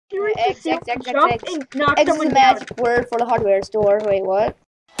X, X, X, X, jump X. and knock X is someone a down. magic word for the hardware store. Wait, what?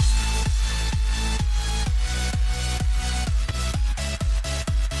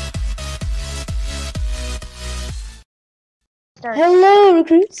 Hello,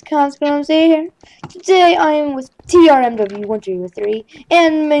 recruits. Conscripts here. Today I am with TRMW1303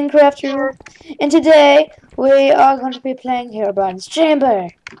 and Minecrafter, and today we are going to be playing Herobrine's Chamber.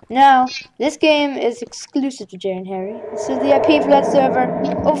 Now, this game is exclusive to Jay and Harry, so the IP for that server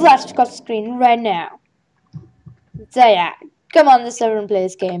will flash across the screen right now. So yeah, come on this server and play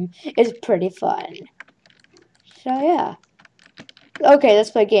this game. It's pretty fun. So yeah. Okay,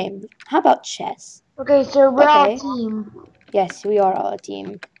 let's play a game. How about chess? Okay, so we're all a team. Yes, we are all a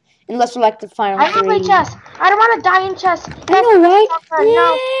team. Unless we're like the final I don't three. play chess. I don't want to die in chess. I know, right?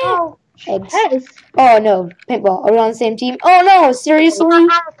 No. Eggs. Yes. Oh no, paintball. Are we on the same team? Oh no, seriously? I'm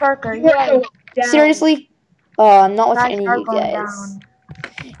a Parker. Yeah. Seriously? Oh, I'm not with Guys any are of you going guys. down.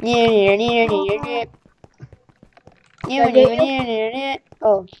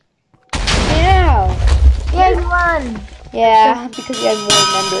 Oh. Meow. Yeah, you won. Yeah, because you had more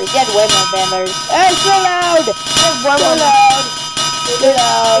members. You had way more members. Oh, it's so loud! There's one So more. loud! So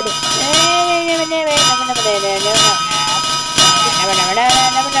loud!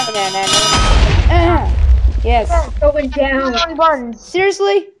 Yes. Going down. Only ones.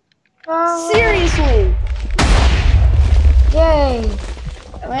 Seriously? Seriously? Yay.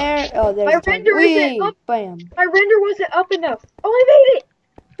 Where? Oh, there's My a render isn't up. Bam. My render wasn't up enough. Oh, I made it.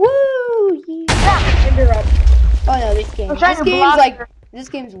 Woo! Yeah. Render up. Oh no, this game. I'm trying This to game's block like her. this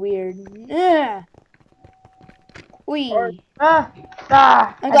game's weird. Yeah. Wee. I'm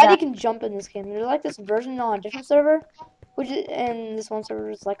glad you can jump in this game. There's like this version on a different server, which is, and this one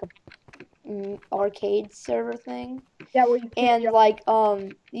server is like a arcade server thing. Yeah, where you can't And jump. like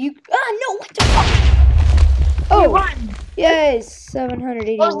you no, what the fuck? Oh, yay,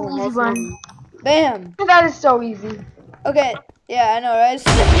 781. That was an easy That's one. easy. Bam. That is so easy. Okay. Yeah, I know, right?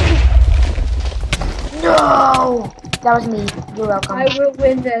 No. That was me. You're welcome. I will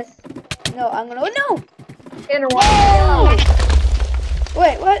win this. No, I'm gonna. No. And Oh!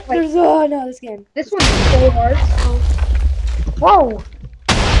 Wait, what? There's oh no, this game. this one's so hard. Whoa.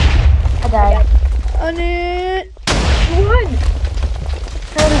 I died. On it. You won.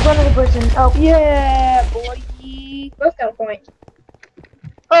 No, there's one other person. Oh. Yeah, boy. Both got a point.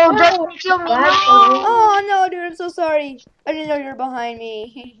 Oh, don't kill me. No. Oh no, dude, I'm so sorry. I didn't know you were behind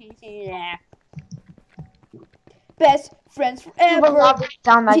me. Yeah. Best friends forever.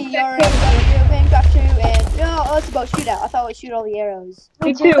 Sound like TRMW, and no, it's about shootout. I thought we'd shoot all the arrows.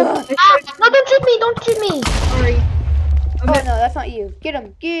 Me too. No, don't shoot me. Don't shoot me. Sorry. Oh no, that's not you. Get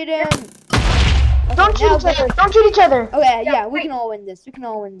him. Get him. Okay, Don't shoot each other. Don't shoot each other. Okay, yeah, we can all win this. We can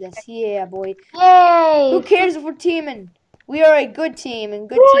all win this. Yeah, boy. Yay. Who cares if we're teaming? We are a good team, and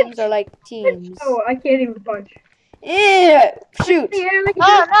good teams are like teams. Oh, I can't even punch. Yeah, shoot. Yeah, like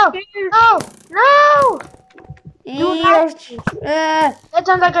No. Yeah. That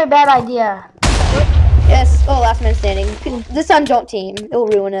sounds like a bad idea. Yes. Oh, last man standing. This time, don't team. It'll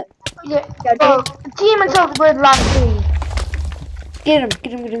ruin it. Yeah. Oh, team until we're the last three. Get him.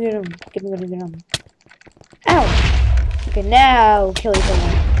 Get him. Get him. Get him. Get him. Get him. Get him. Ow. Okay, now kill each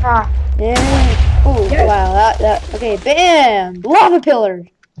other. Yeah. Oh, Yes. wow. That. Okay, bam. Lava pillar.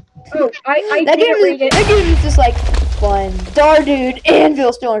 Oh, I That can't read it. game is just like fun. Dar dude,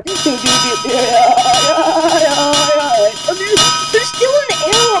 Anvil Storm. Oh, there's still an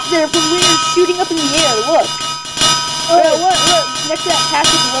arrow up there from when you're shooting up in the air. Look. Look. Next to that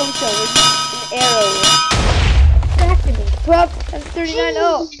passive low show, there's an arrow. Back to me. 12 and 39.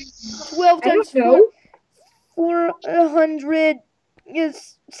 Oh. 12 I times don't know. 400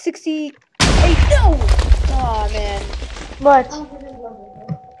 is 68. No. Oh man. What?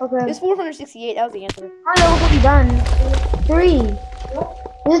 Okay. It's 468. That was the answer. I know what we've done. 3.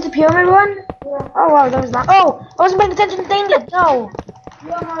 Is it the pyramid one? Oh wow, that was not. Oh, I wasn't paying attention. Dang it! No. You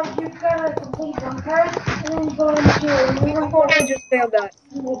gotta complete them first, and then go into. I just failed that.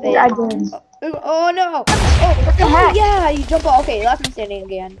 I did. Oh no! Oh, What the heck? Yeah, you jump off. Okay, last man standing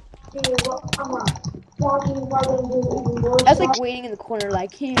again. That's like waiting in the corner,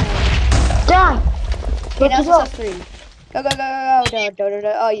 like, yeah. Done. Okay, now Let's it's go. us 3. Go. No.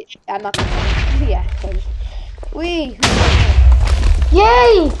 Oh, yeah, I'm not gonna. Yeah. Wee.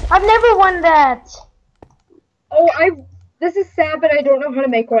 Yay! I've never won that. Oh, this is sad, but I don't know how to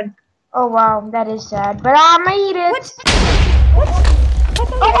make one. Oh wow, that is sad. But I made it. What?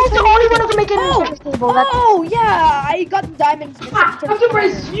 Oh, I was the only one who can make it in the chess table. That's Oh, yeah, I got the diamonds.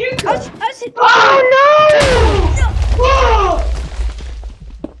 Oh no!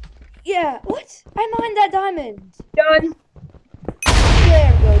 Yeah, what? I mined that diamond. Done.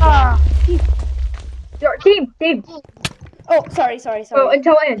 There we go. Team. Oh, sorry. Oh,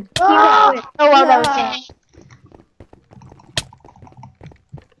 until end. Oh, wow, that was sad.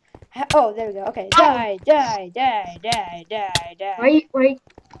 Oh, there we go. Okay. Die. Wait.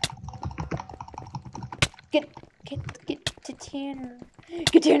 Get to Tanner.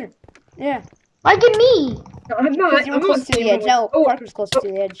 Get Tanner. Yeah. Why get me? No, I'm not. Because you were I'm close on to the team edge. mode. No, Oh, Parker's close to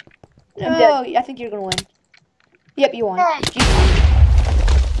the edge. I'm No, dead. I think you're gonna win. Yep, you won. Yeah. GG.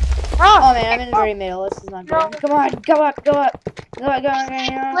 Oh, Oh man, I'm in the very middle. This is not good. Come on, go up.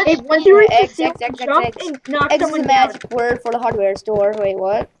 Hey, once you reach the Eggs. ceiling, jump and knock Eggs is a someone down. magic word for the hardware store. Wait,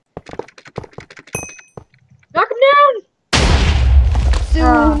 what? Knock him down.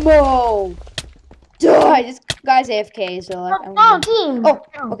 Sumo! Die! This guy's AFK, so like, I'm no, gonna... team. Oh,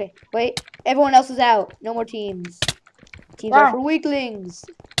 okay. Wait. Everyone else is out. No more teams. Teams are for weaklings.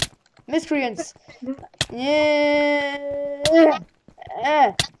 Miscreants. Yeah.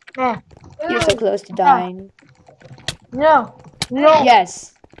 You're so close to dying. No.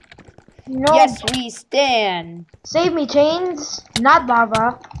 Yes. No. Yes, we stand. Save me, chains. Not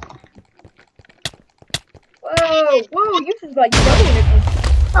lava. Whoa, you just like doubling it.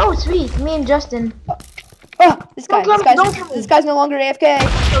 Oh, sweet. Me and Justin. Oh, this guy's no longer AFK.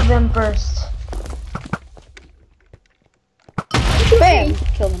 Kill them first. Bam!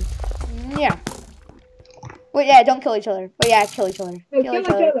 Killed him. Yeah. Wait, yeah, don't kill each other. Wait, yeah, kill each other. No, kill each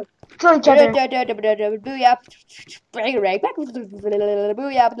other. Kill each other. Booyah. Bangarang.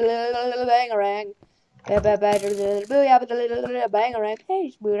 Booyah. Bangarang. Bangarang.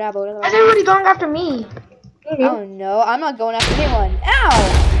 Hey, Why is everybody going after me? Oh no, I'm not going after anyone.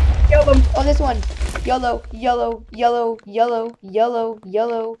 Ow! Kill them. Oh, this one. Yellow.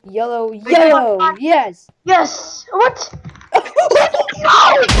 Yes. Yes. What?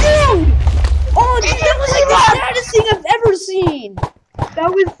 Oh, dude! Oh, dude, that was like the saddest thing I've ever seen. That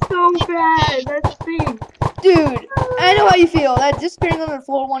was so bad. That's the thing. Dude, I know how you feel. That disappearing on the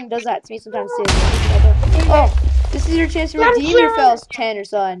floor one does that to me sometimes too. Oh, this is your chance to redeem your fells, Tanner,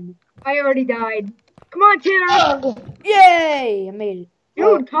 son. I already died. Come on, Tanner. Yay! I made it.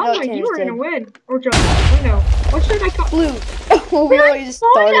 Dude, Tom, no, you Tanner's were dead. gonna win. Or John. I know. What should I call? Blue. Oh, we already just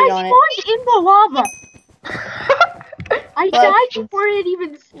started on it. in the lava. I died before it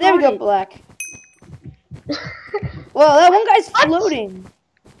even started. There we go, Black. Well, that one guy's floating.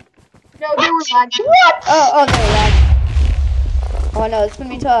 No, they were lagging. What? Oh, they're lagging. Oh no, it's gonna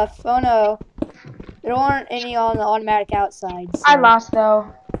be tough. Oh no. There aren't any on the automatic outside. So. I lost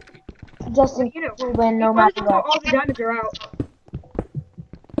though. Justin will win no matter what. All the diamonds are out.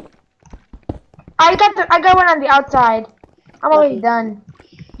 I got one on the outside. I'm already done.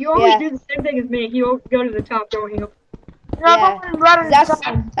 You always do the same thing as me. You go to the top, don't you? No, I got one right on the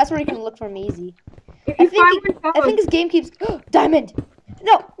side. That's where you can look for him easy. If you I think his game keeps diamond.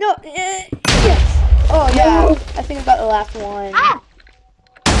 No. Yes. Oh yeah. No. I think I got the last one. Ah!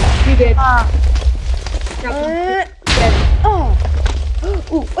 You did. Oh.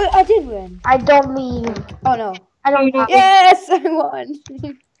 Ooh, I did win. I don't leave. Oh no. I don't. Yes, I won.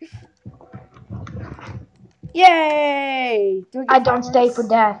 Yay! I don't stay for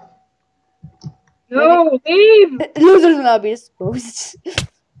death. No, leave. Losers will not be exposed.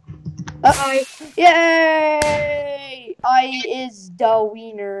 Bye. Yay! I is the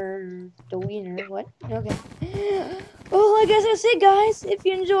wiener. The wiener. What? Okay. Well, I guess that's it, guys. If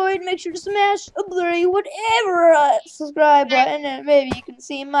you enjoyed, make sure to smash a blurry whatever subscribe button, and maybe you can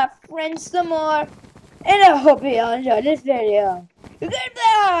see my friends some more. And I hope you all enjoyed this video.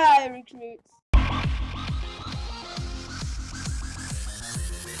 Goodbye, recruits.